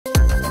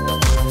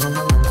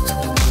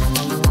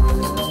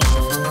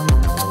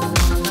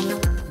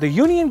The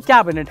Union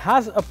Cabinet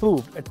has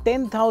approved a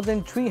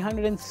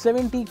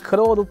 10,370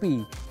 crore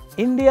rupee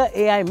India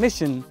AI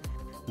mission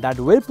that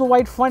will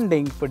provide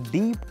funding for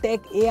deep tech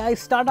AI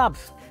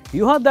startups.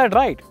 You heard that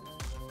right.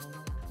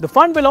 The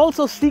fund will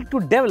also seek to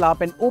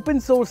develop an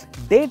open source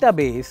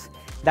database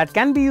that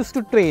can be used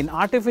to train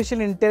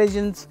artificial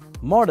intelligence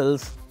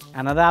models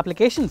and other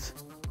applications.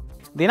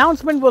 The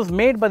announcement was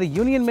made by the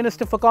Union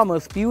Minister for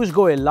Commerce Piyush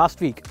Goyal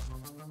last week.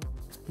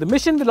 The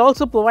mission will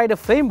also provide a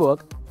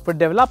framework for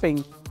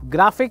developing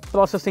graphic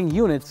processing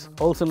units,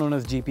 also known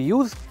as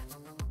GPUs,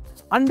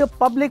 under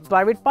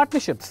public-private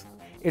partnerships.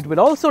 It will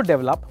also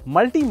develop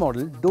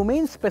multi-modal,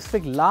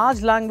 domain-specific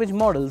large language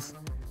models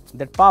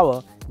that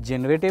power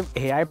generative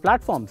AI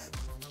platforms.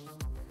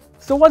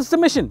 So what's the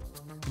mission?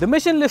 The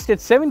mission listed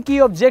 7 key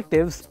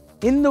objectives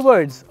in the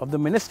words of the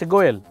Minister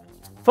Goyal.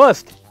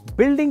 First,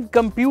 building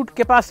compute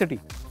capacity.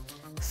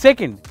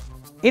 Second,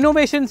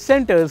 innovation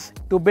centers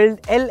to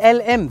build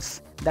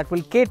LLMs that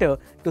will cater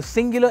to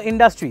singular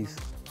industries.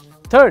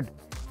 Third,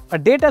 a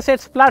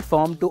datasets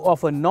platform to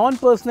offer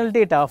non-personal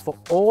data for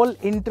all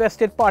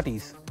interested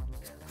parties.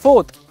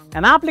 Fourth,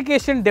 an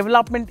application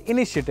development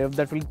initiative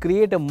that will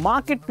create a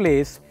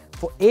marketplace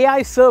for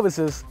AI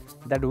services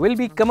that will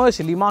be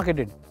commercially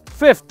marketed.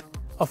 Fifth,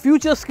 a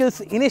future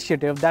skills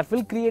initiative that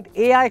will create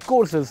AI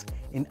courses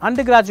in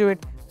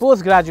undergraduate,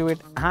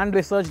 postgraduate and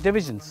research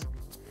divisions.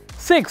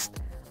 Sixth,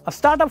 a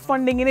startup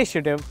funding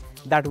initiative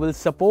that will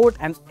support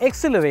and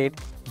accelerate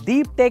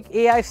deep tech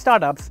AI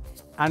startups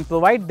and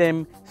provide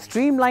them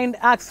streamlined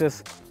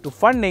access to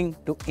funding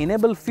to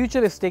enable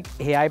futuristic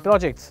AI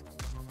projects.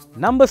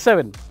 Number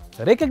 7.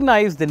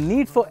 Recognize the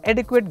need for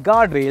adequate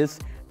guardrails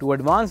to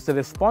advance the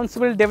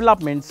responsible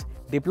developments,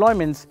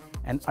 deployments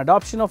and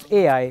adoption of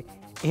AI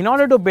in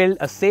order to build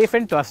a safe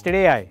and trusted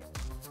AI.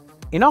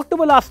 In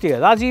October last year,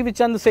 Rajiv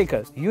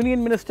Chandrasekhar,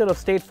 Union Minister of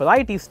State for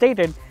IT,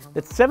 stated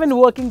that 7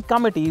 working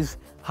committees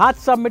had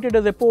submitted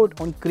a report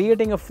on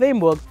creating a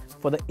framework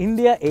for the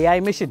India AI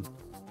mission.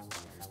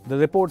 The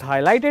report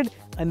highlighted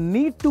a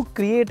need to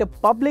create a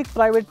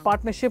public-private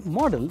partnership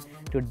model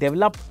to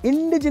develop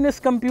indigenous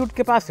compute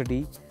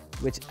capacity,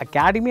 which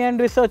academia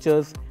and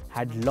researchers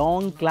had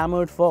long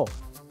clamored for.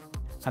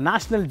 A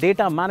national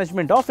data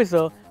management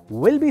officer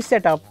will be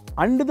set up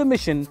under the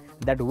mission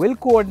that will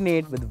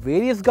coordinate with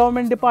various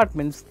government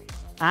departments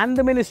and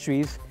the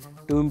ministries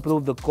to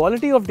improve the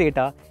quality of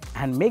data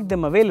and make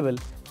them available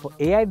for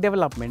AI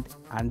development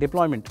and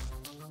deployment.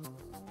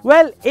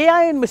 Well,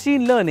 AI and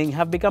machine learning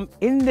have become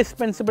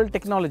indispensable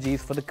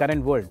technologies for the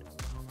current world.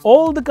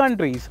 All the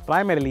countries,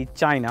 primarily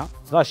China,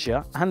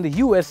 Russia and the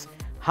US,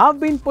 have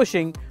been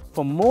pushing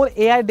for more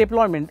AI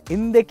deployment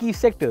in their key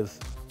sectors.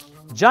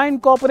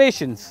 Giant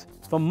corporations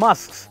from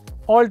Musk's,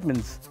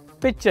 Altman's,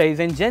 Pichai's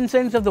and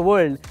Jensen's of the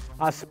world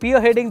are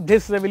spearheading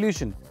this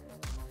revolution,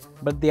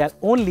 but they are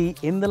only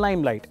in the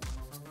limelight.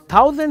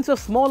 Thousands of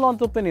small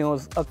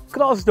entrepreneurs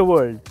across the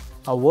world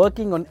are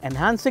working on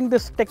enhancing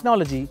this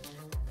technology,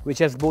 which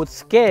has both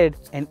scared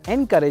and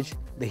encouraged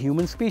the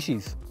human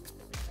species.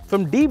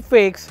 From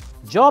deepfakes,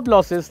 job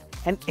losses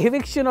and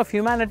eviction of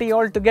humanity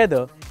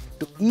altogether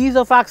to ease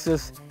of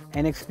access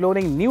and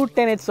exploring new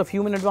tenets of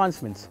human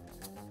advancements,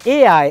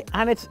 AI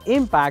and its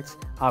impacts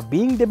are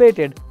being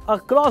debated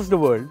across the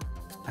world,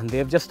 and they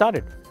have just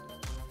started.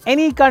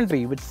 Any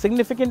country with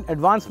significant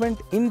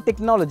advancement in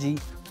technology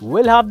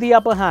will have the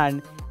upper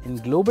hand in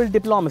global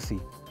diplomacy,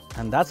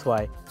 and that's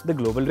why the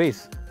global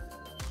race.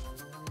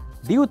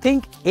 Do you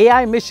think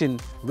AI mission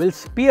will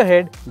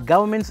spearhead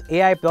government's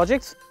AI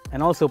projects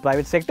and also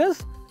private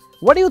sectors?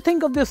 What do you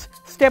think of this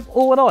step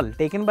overall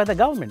taken by the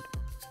government?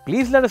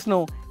 Please let us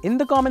know in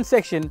the comment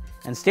section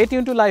and stay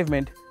tuned to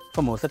LiveMint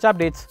for more such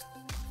updates.